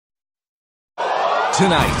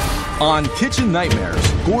Tonight, on Kitchen Nightmares,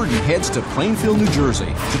 Gordon heads to Plainfield, New Jersey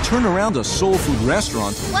to turn around a soul food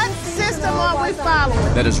restaurant. What system are we following?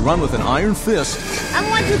 That is run with an iron fist. I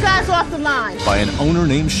want you guys off the line. By an owner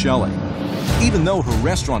named Shelley. Even though her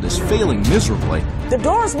restaurant is failing miserably, the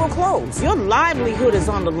doors will close. Your livelihood is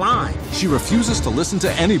on the line. She refuses to listen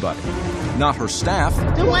to anybody. Not her staff.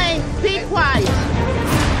 Dwayne, be quiet.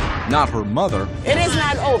 Not her mother. It is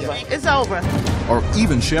not over. It's over. Or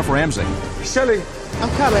even Chef Ramsay. Shelley. I'm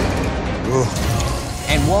coming. Oh.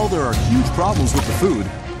 And while there are huge problems with the food,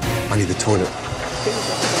 I need the toilet.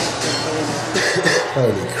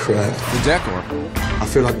 Holy crap. the decor, I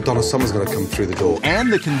feel like Donna Summer's going to come through the door.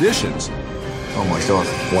 and the conditions, Oh my God.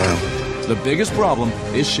 Wow. the biggest problem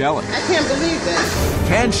is Shelley. I can't believe that.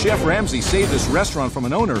 Can Chef Ramsay save this restaurant from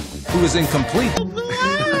an owner who is incomplete?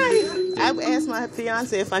 I asked my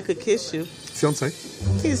fiance if I could kiss you. Fiance?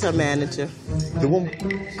 He's her manager. The one?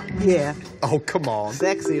 Yeah. Oh, come on.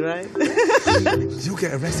 Sexy, right? You'll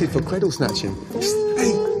get arrested for cradle snatching.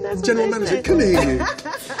 Hey, That's General what they Manager, say. come here, you.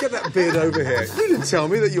 Get that beard over here. You didn't tell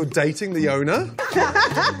me that you're dating the owner.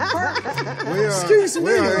 Excuse me.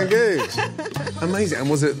 We are engaged. Amazing. And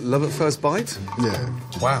was it love at first bite? Yeah.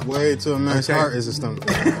 Wow. Way to a man's Okay. heart is a stomach.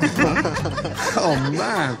 Oh,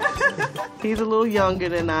 man. He's a little younger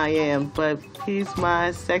than I am, but he's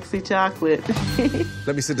my sexy chocolate.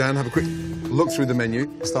 Let me sit down, have a quick look through the menu,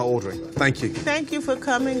 start ordering. Thank you. Thank you for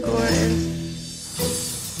coming, Gordon.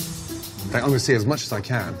 I'm going to see as much as I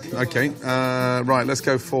can. Okay, right, let's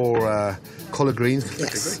go for collard greens.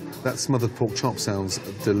 Yes. That smothered pork chop sounds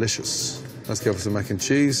delicious. Let's go for some mac and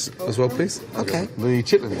cheese as well, please. Okay. The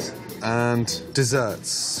chitlins. And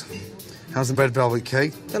desserts. How's the red velvet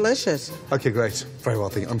cake? Delicious. Okay, great. Very well,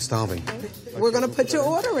 thank you. I'm starving. We're going to put your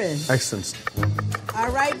order in. Excellent. All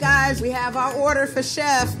right, guys, we have our order for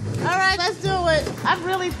Chef. All right, let's do it. I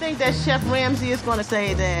really think that Chef Ramsay is going to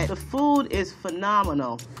say that the food is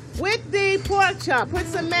phenomenal. With the pork chop, put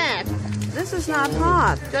some mash. This is not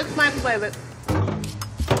hot. Just microwave it.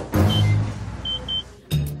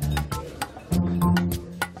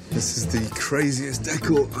 This is the craziest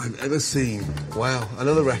decor I've ever seen. Wow,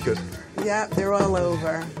 another record. Yep, they're all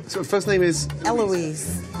over. So first name is?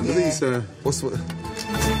 Eloise. Louise, what's the...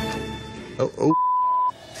 Oh.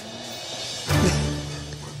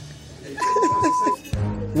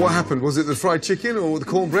 What happened? Was it the fried chicken or the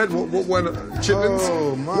cornbread? What went... Chitlins?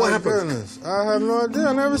 Oh, my What happened? goodness. I have no idea.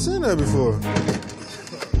 I've never seen that before.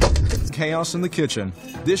 Chaos in the kitchen.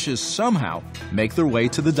 Dishes somehow make their way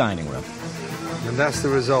to the dining room. And that's the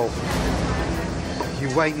result. You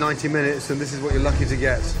wait 90 minutes and this is what you're lucky to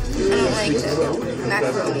get.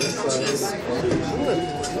 Macaroni, cheese.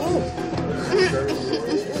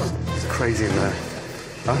 It's crazy in there.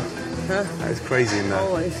 Huh? That is crazy in there.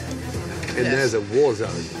 Always. In there's a war zone.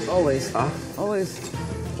 Always. Huh? Always.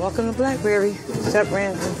 Welcome to Blackberry. Chef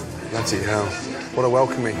Ramsay. Bloody hell. What a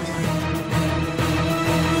welcoming.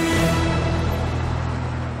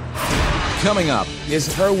 Coming up,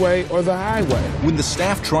 It's her way or the highway. when the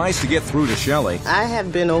staff tries to get through to Shelley, I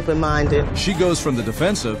have been open-minded. she goes from the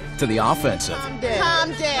defensive to the offensive. Calm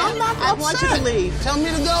down. I want you to leave. Tell me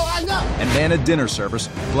to go, I go. And then at dinner service,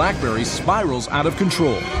 Blackberry spirals out of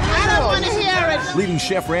control, I don't want to hear it. leaving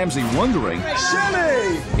Chef Ramsay wondering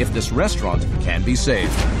Shelley! if this restaurant can be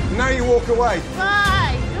saved. Now you walk away.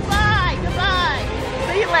 Bye. Goodbye.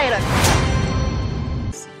 See you later.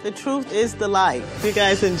 The truth is the light. You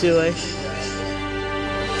guys enjoy.